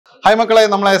Hi, Makale,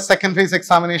 we second phase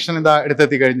examination in the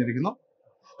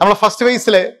first phase,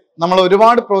 we have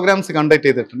programs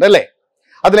conducted. That's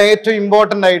the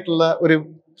important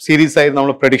series,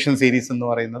 prediction series. We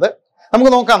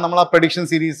have prediction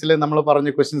series, we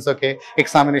have questions,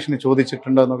 examination. Which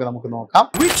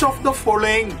of the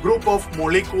following group of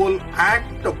molecules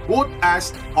act both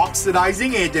as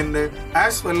oxidizing agent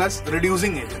as well as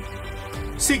reducing agent?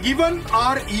 See, given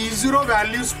are E0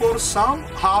 values for some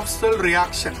half-cell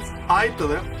reactions.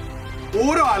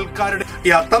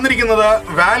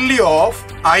 Value of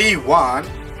I1,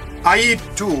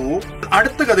 I2.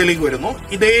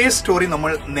 This story we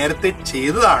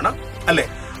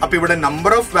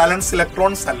number of valence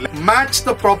electrons match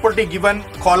the property given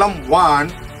column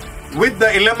 1 with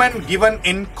the element given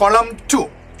in column 2.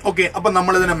 Okay, so we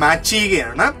match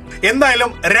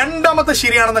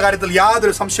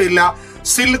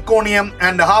siliconium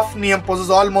and hafnium possess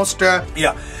almost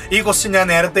this question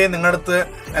I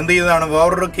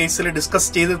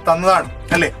discussed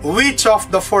which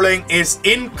of the following is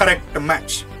incorrect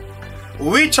match?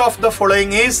 Which of the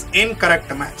following is incorrect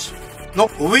match? No,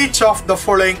 which of the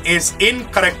following is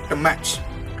incorrect match?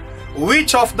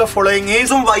 Which of the following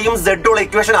is y and z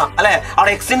equation?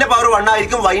 X in the power 1,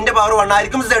 y in the power 1,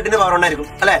 z in the power 1.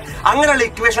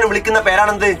 Equation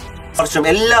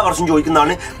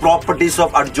properties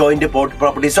of adjoint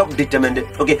properties of determinant.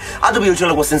 Okay, that's the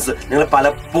usual questions.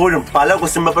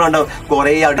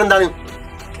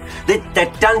 The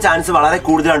tetan chance of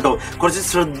Kudanto.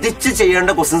 Courses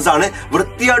questions on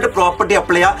property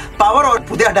apply power or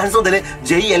put the dance on the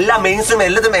JEE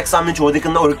mainstream exam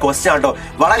Chodikan or question.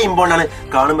 What I important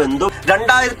Carmendo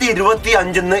Danda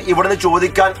Anjan, even the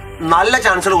Chodikan, Nala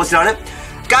chance of question.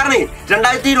 Karni,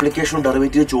 application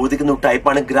derivative Chodikan type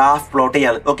on a graph plot.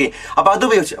 Okay, about the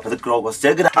wheelchair of the crow was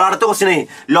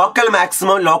local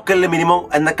maximum, local minimum,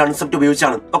 and the concept of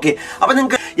channel. Okay, again,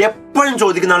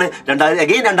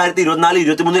 and I think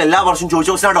version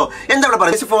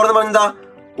for the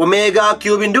omega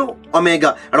cube into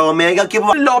omega and omega cube.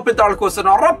 L'hopital question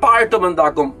or a part of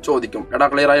Mandacum Chodikum.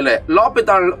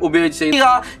 L'hopital Ubej.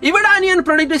 Ivanian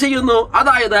predict you know,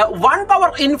 either 1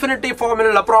 power infinity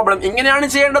formula problem.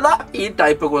 E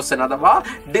type of question.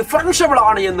 Differentiable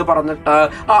on in the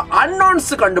paraneta unknowns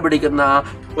kandubidikana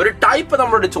or a type of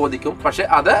number Chodikum,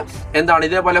 Pasha other and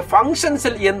the functions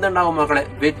in the Namakale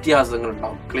Vetias.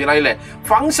 Clear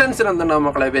functions in the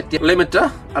Namakale limiter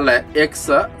x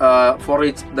for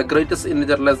each the greatest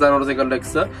integer less than or equal to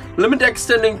x, limit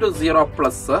extending to 0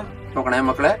 plus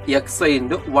x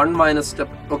into 1 minus step.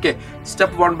 Okay,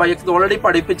 step 1 by x already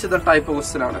padipichu the type of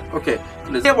question. Okay,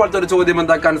 let's see what the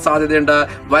Chodimanda can Sadenda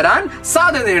Varan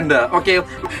Sadenda. Okay,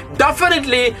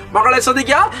 definitely Makala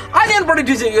Sadika, I didn't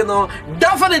predict you know,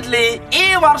 definitely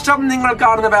A or something like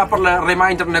the paper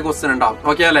reminder question.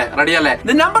 Okay, ready?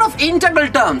 The number of integral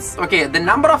terms. Okay, the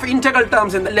number of integral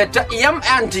terms in the letter M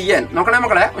and N.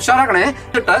 Nokanamaka, Sharakane,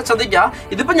 Sadika,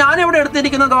 it's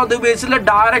the base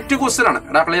direct question.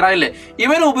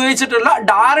 Even Ubechitilla,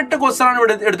 direct question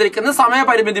the Samaya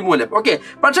Parimidi Mulep. Okay,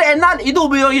 but Enal Idu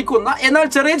Kuna, Enal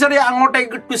Cherry,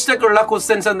 Angotek Pistakula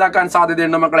questions and the Kansadi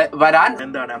in Namakale Varan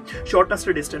and the shortest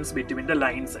distance between the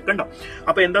lines.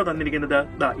 Up in the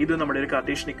Idu number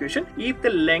Cartesian equation, if the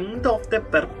length of the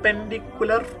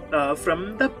perpendicular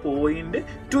from the point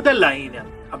to the line.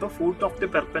 The foot of the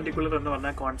perpendicular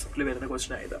concept the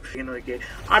question either.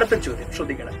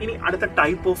 Other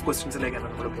type of questions like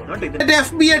let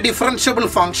f be a differentiable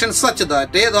function such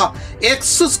that the x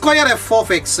square f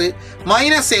of x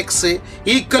minus x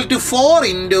equal to 4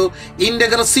 into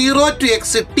integral 0 to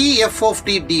x t f of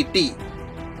t dt.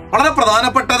 വളരെ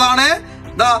പ്രധാനപ്പെട്ടതാണ്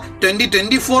ദാ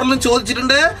 2024 ലും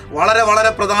ചോദിച്ചിട്ടുണ്ട് വളരെ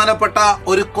വളരെ പ്രധാനപ്പെട്ട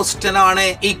ഒരു question ആണ്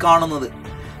ഈ കാണുന്നത്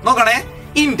നോക്കണേ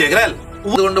ഇന്റഗ്രൽ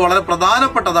അതുകൊണ്ട് വളരെ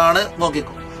പ്രധാനപ്പെട്ടതാണ്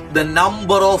നോക്കിക്കോ the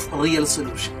number of real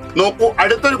solution നോക്കൂ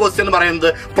അടുത്തൊരു ക്വസ്റ്റ്യൻ പറയുന്നത്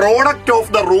product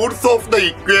of the Roots of the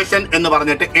equation എന്ന്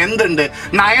പറഞ്ഞിട്ട് എന്തുണ്ട്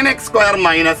 9x²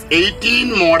 minus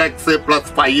 18 mod x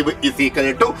plus 5 is equal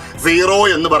to 0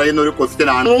 എന്ന് പറയുന്ന ഒരു ക്വസ്റ്റ്യൻ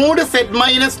ആണ്. Mode z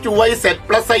minus 2i z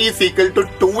plus i is equal to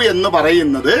 2 എന്ന്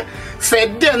പറയുന്നത് z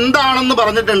എന്താണെന്ന്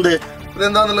പറഞ്ഞിട്ടുണ്ട്.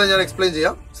 ഇതെന്താണെന്നുള്ളത് ഞാൻ എക്സ്പ്ലെയിൻ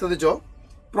ചെയ്യാം. ശ്രദ്ധിച്ചോ.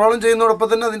 പ്രോബ്ലം ചെയ്യുന്നതോടൊപ്പം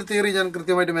തന്നെ അതിന്റെ തിയറി ഞാൻ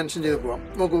കൃത്യമായിട്ട് മെൻഷൻ ചെയ്ത് പോവാം.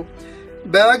 നോക്കൂ.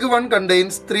 Bag 1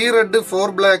 contains 3 red, 4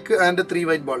 black and 3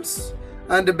 white balls.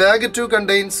 And bag 2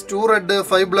 contains 2 red,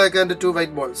 5 black and 2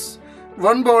 white balls.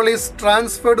 One ball is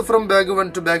transferred from bag 1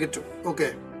 to bag 2.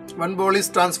 Okay. One ball is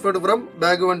transferred from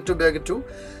bag 1 to bag 2.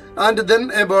 And then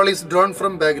a ball is drawn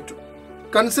from bag 2.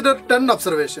 Consider 10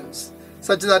 observations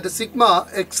such that sigma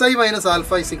xi minus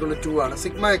alpha is equal to 2.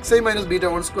 Sigma xi minus beta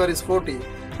whole square is 40.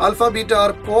 Alpha beta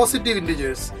are positive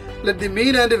integers. Let the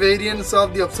mean and variance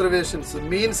of the observations.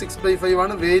 മീൻ 6/5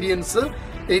 ആണ്, variance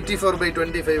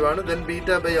 84/25 ആണ്. Then beta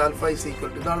by alpha is equal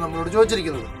to, ഇതാണ് നമ്മളോട്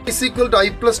ചോദിച്ചിരിക്കുന്നത്. Is equal to I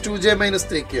 + 2j -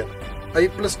 3k ആണ്. I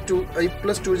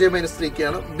 + 2j - 3k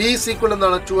ആണ്. B is equal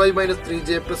എന്താണ്? 2i - 3j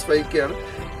 + 5k ആണ്.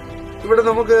 ഇവിടെ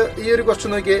നമുക്ക് ഈ ഒരു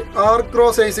ക്വസ്റ്റ്യൻ നോക്കിയേ, R ×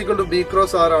 A = B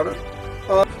 × R ആണ്.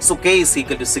 So K =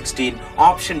 16.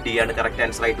 ഓപ്ഷൻ ഡി ആണ് കറക്റ്റ്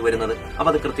ആൻസർ ആയിട്ട് വരുന്നത്. അപ്പൊ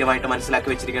അത് കൃത്യമായിട്ട് മനസ്സിലാക്കി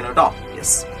വെച്ചിരിക്കണം കേട്ടോ.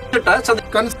 യെസ്.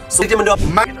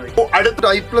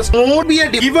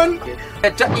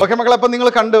 ഓക്കെ മക്കളെ, അപ്പൊ നിങ്ങൾ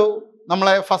കണ്ടു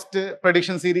നമ്മളെ ഫസ്റ്റ്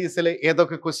പ്രഡിക്ഷൻ സീരീസിൽ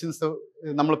ഏതൊക്കെ ക്വസ്റ്റ്യൻസ്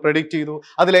നമ്മൾ പ്രഡിക്റ്റ് ചെയ്തു,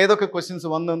 അതിൽ ഏതൊക്കെ ക്വസ്റ്റ്യൻസ്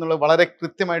വന്നു എന്നുള്ളത് വളരെ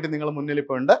കൃത്യമായിട്ട് നിങ്ങൾ മുന്നിൽ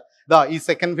ഇപ്പോൾ ഉണ്ട്. ഇതാ ഈ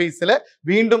സെക്കൻഡ് ഫേസിൽ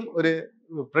വീണ്ടും ഒരു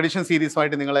പ്രഡിക്ഷൻ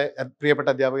സീരീസുമായിട്ട് നിങ്ങളെ പ്രിയപ്പെട്ട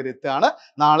അധ്യാപകർ എത്തുകയാണ്.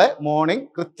 നാളെ മോർണിംഗ്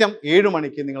കൃത്യം 7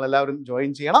 മണിക്ക് നിങ്ങൾ എല്ലാവരും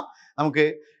ജോയിൻ ചെയ്യണം. നമുക്ക്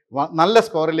നല്ല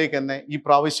സ്കോറിലേക്ക് തന്നെ ഈ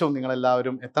പ്രാവശ്യവും നിങ്ങൾ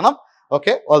എല്ലാവരും എത്തണം.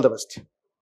 Okay, all the best.